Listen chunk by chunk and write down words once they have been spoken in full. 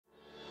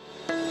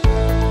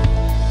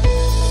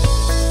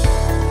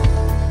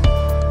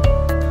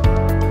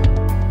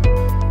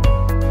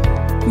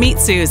Meet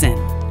Susan,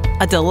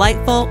 a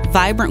delightful,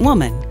 vibrant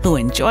woman who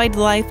enjoyed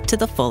life to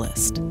the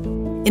fullest.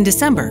 In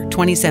December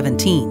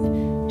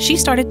 2017, she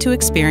started to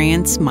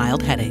experience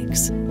mild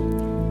headaches.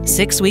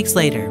 6 weeks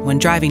later, when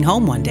driving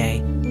home one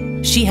day,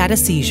 she had a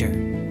seizure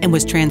and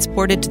was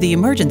transported to the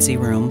emergency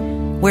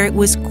room, where it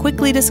was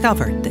quickly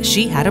discovered that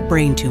she had a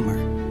brain tumor,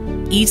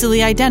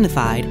 easily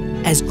identified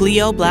as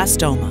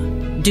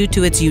glioblastoma due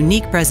to its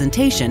unique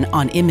presentation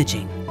on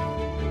imaging.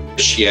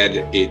 She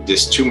had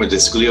this tumor,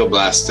 this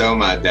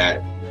glioblastoma,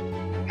 that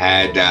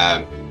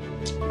had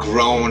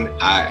grown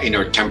in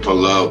her temporal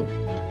lobe.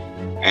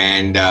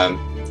 And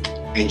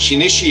she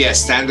initially had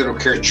standard of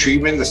care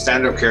treatment. The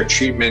standard of care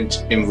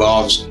treatment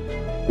involves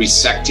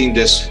resecting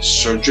this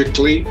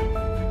surgically,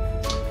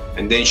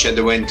 and then she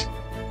underwent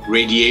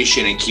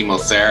radiation and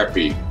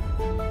chemotherapy.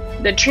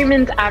 The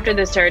treatments after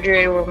the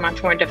surgery were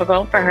much more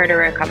difficult for her to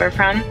recover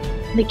from.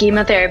 The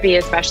chemotherapy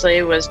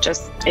especially was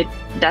it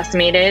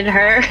decimated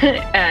her.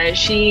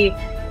 She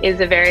was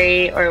a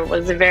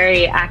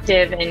very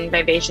active and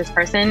vivacious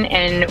person.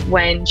 And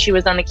when she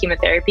was on the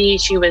chemotherapy,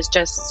 she was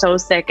just so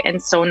sick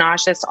and so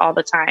nauseous all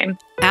the time.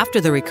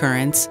 After the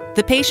recurrence,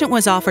 the patient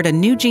was offered a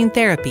new gene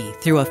therapy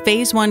through a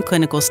phase 1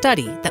 clinical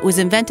study that was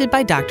invented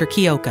by Dr.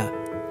 Kioka.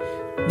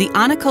 The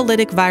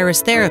oncolytic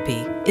virus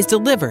therapy is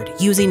delivered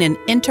using an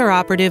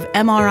intraoperative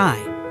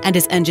MRI and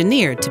is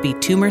engineered to be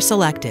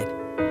tumor-selected.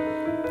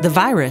 The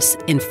virus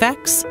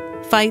infects,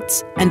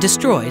 fights, and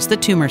destroys the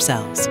tumor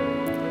cells.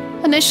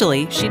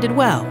 Initially, she did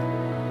well,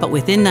 but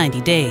within 90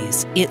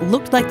 days, it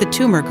looked like the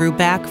tumor grew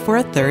back for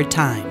a third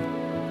time.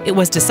 It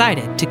was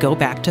decided to go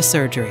back to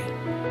surgery.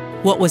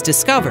 What was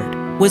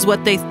discovered was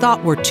what they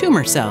thought were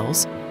tumor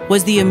cells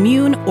was the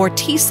immune or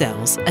T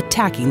cells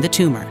attacking the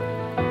tumor.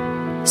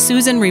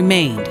 Susan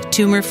remained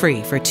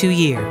tumor-free for 2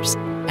 years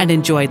and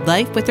enjoyed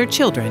life with her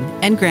children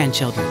and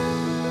grandchildren.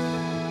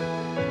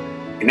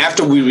 And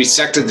after we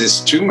resected this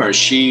tumor,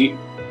 she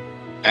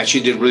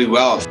actually did really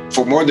well.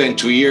 For more than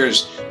 2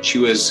 years, she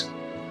was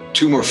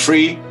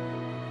tumor-free,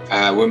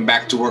 went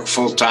back to work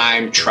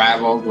full-time,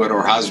 traveled with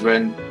her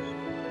husband,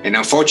 and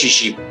unfortunately,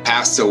 she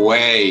passed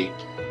away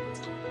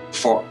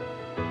for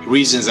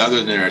reasons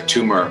other than her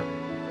tumor,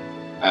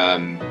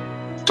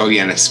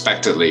 totally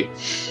unexpectedly.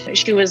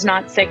 She was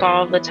not sick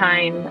all the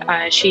time.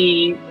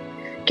 She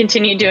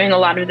continued doing a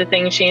lot of the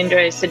things she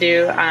enjoys to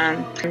do.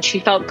 She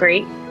felt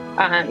great.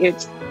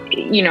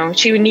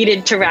 She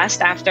needed to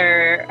rest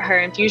after her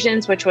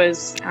infusions, which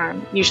was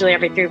usually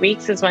every 3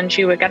 weeks is when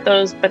she would get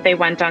those, but they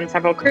went on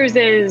several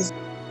cruises.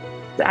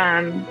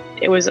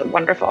 It was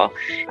wonderful.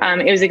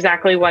 It was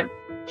exactly what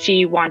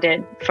she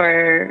wanted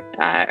for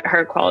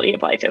her quality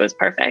of life. It was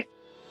perfect.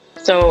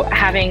 So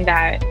having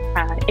that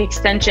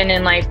extension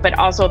in life, but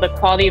also the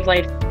quality of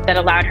life that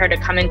allowed her to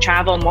come and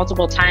travel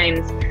multiple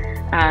times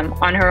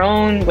on her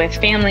own with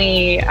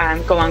family,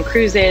 go on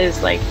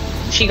cruises,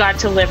 she got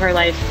to live her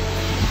life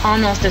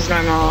almost as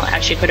normal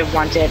as she could have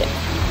wanted.